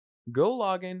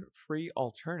GoLogin free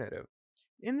alternative.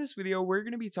 In this video, we're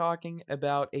going to be talking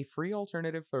about a free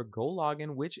alternative for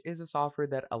GoLogin, which is a software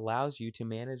that allows you to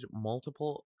manage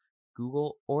multiple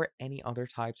Google or any other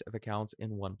types of accounts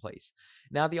in one place.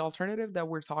 Now, the alternative that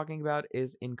we're talking about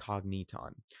is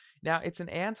Incogniton. Now, it's an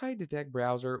anti-detect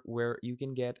browser where you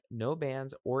can get no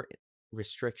bans or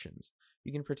restrictions.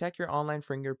 You can protect your online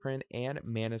fingerprint and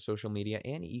manage social media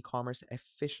and e-commerce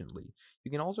efficiently.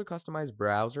 You can also customize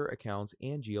browser accounts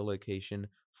and geolocation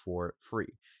for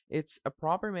free. It's a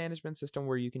proper management system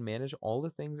where you can manage all the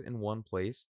things in one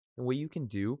place. And what you can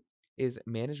do is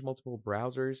manage multiple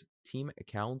browsers, team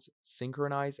accounts,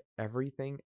 synchronize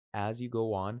everything as you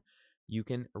go on. You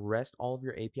can rest all of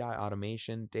your API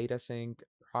automation, data sync,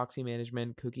 proxy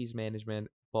management, cookies management,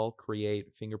 bulk create,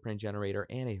 fingerprint generator,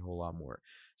 and a whole lot more.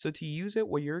 So to use it,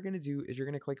 what you're going to do is you're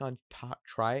going to click on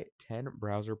try 10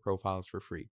 browser profiles for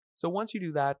free. So once you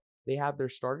do that, they have their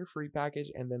starter free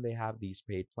package and then they have these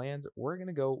paid plans. We're going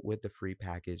to go with the free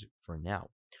package for now.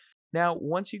 Now,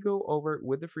 once you go over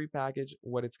with the free package,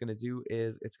 what it's going to do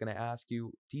is it's going to ask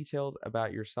you details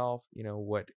about yourself,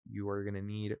 what you are going to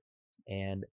need.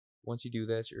 And once you do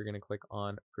this, you're going to click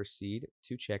on proceed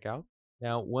to checkout.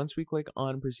 Now, once we click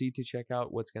on proceed to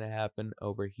checkout, what's going to happen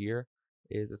over here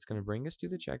is it's going to bring us to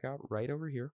the checkout right over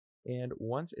here. And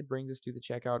once it brings us to the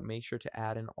checkout, make sure to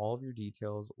add in all of your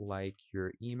details like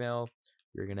your email.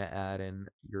 You're going to add in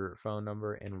your phone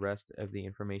number and rest of the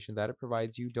information that it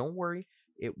provides you. Don't worry,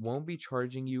 it won't be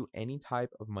charging you any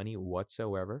type of money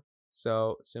whatsoever.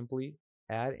 So simply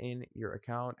add in your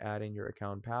account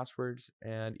passwords,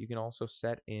 and you can also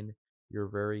set in your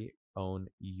very own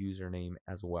username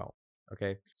as well.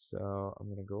 Okay, so I'm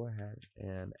going to go ahead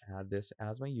and add this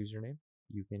as my username.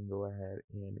 You can go ahead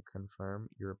and confirm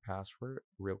your password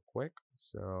real quick.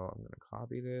 So I'm going to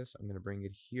copy this. I'm going to bring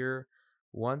it here.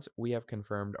 Once we have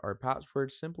confirmed our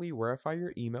password, simply verify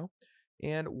your email.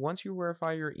 And once you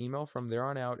verify your email, from there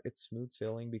on out, it's smooth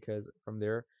sailing because from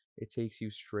there, it takes you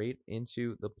straight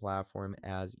into the platform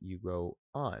as you go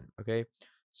on. Okay,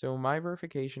 so my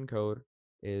verification code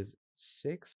is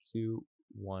 6211.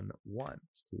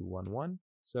 211.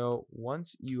 So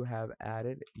once you have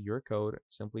added your code,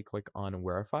 simply click on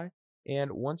verify.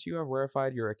 And once you have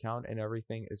verified your account and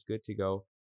everything is good to go,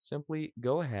 simply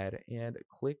go ahead and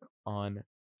click on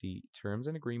the terms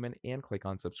and agreement and click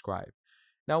on subscribe.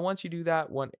 Now, once you do that,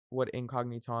 what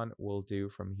Incogniton will do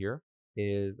from here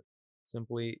is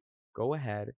simply go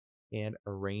ahead and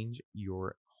arrange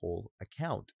your whole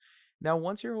account. Now,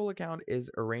 once your whole account is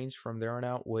arranged from there on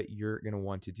out, what you're going to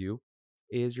want to do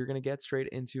is you're going to get straight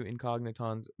into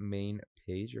Incogniton's main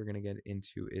page. You're going to get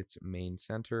into its main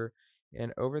center.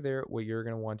 And over there, what you're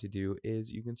going to want to do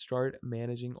is you can start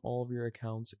managing all of your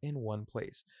accounts in one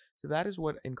place. So that is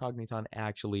what Incogniton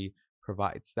actually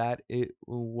provides. That is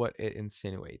what it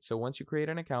insinuates. So once you create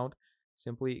an account,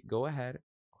 simply go ahead,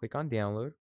 click on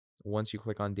download. Once you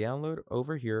click on download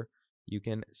over here, you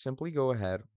can simply go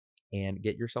ahead and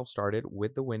get yourself started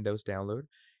with the Windows download.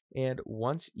 And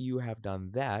once you have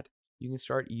done that, you can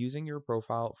start using your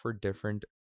profile for different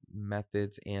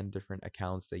methods and different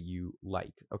accounts that you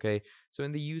like. Okay, so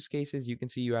in the use cases, you can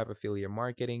see you have affiliate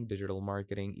marketing, digital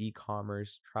marketing,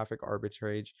 e-commerce, traffic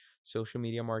arbitrage, social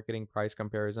media marketing, price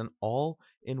comparison, all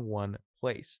in one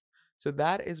place. So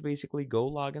that is basically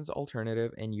GoLogin's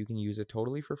alternative, and you can use it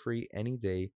totally for free any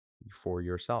day for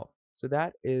yourself. So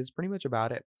that is pretty much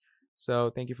about it.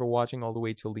 So thank you for watching all the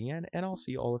way till the end, and I'll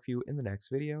see all of you in the next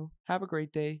video. Have a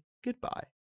great day. Goodbye.